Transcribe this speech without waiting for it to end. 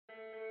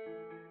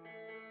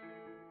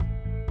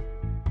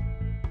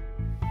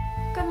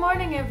Good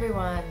morning,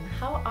 everyone.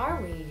 How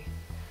are we?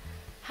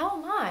 How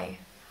am I?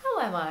 How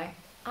am I?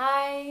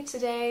 I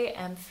today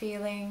am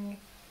feeling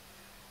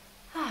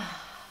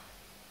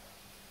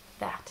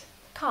that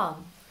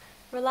calm,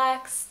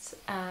 relaxed.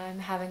 I'm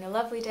having a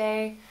lovely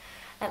day.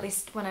 At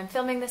least when I'm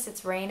filming this,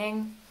 it's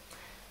raining.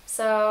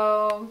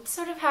 So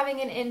sort of having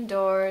an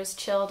indoors,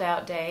 chilled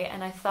out day,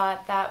 and I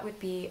thought that would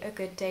be a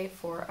good day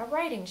for a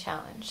writing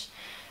challenge.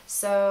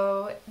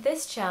 So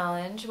this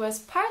challenge was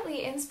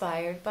partly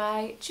inspired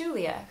by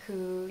Julia,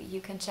 who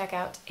you can check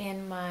out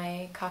in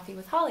my Coffee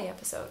with Holly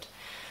episode.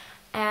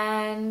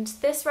 And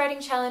this writing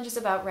challenge is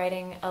about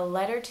writing a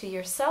letter to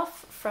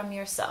yourself from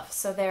yourself.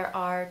 So there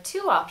are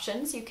two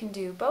options. You can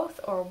do both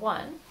or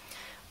one.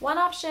 One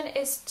option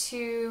is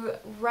to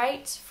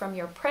write from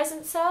your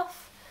present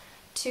self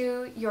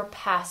to your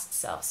past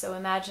self. So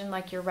imagine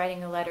like you're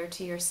writing a letter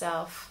to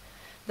yourself,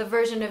 the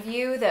version of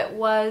you that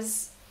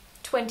was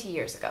 20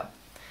 years ago,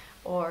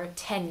 or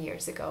 10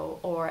 years ago,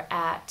 or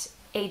at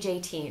age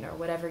 18, or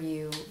whatever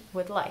you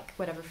would like,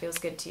 whatever feels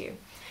good to you.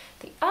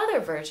 The other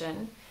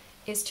version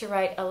is to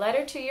write a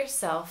letter to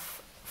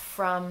yourself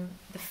from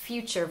the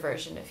future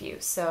version of you.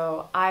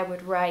 So I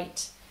would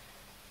write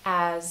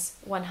as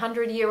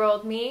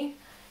 100-year-old me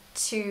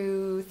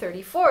to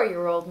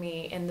 34-year-old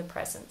me in the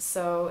present.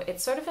 So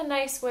it's sort of a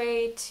nice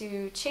way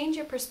to change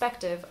your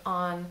perspective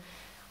on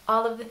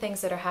all of the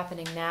things that are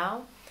happening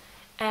now.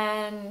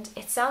 And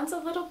it sounds a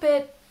little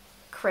bit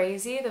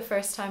crazy. The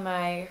first time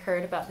I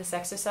heard about this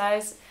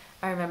exercise,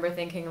 I remember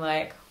thinking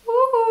like,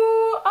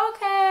 woohoo,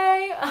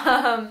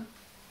 okay.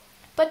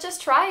 But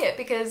just try it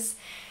because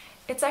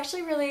it's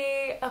actually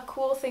really a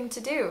cool thing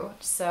to do.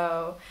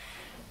 So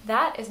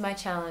that is my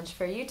challenge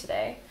for you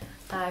today.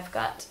 I've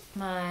got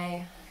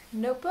my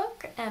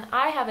notebook and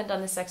I haven't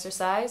done this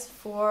exercise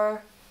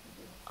for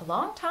a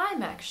long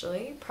time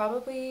actually,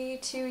 probably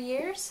 2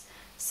 years.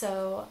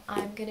 So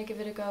I'm gonna give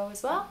it a go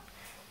as well.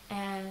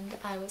 And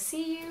I will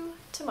see you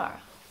tomorrow.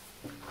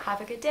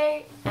 Have a good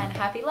day and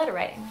happy letter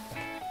writing.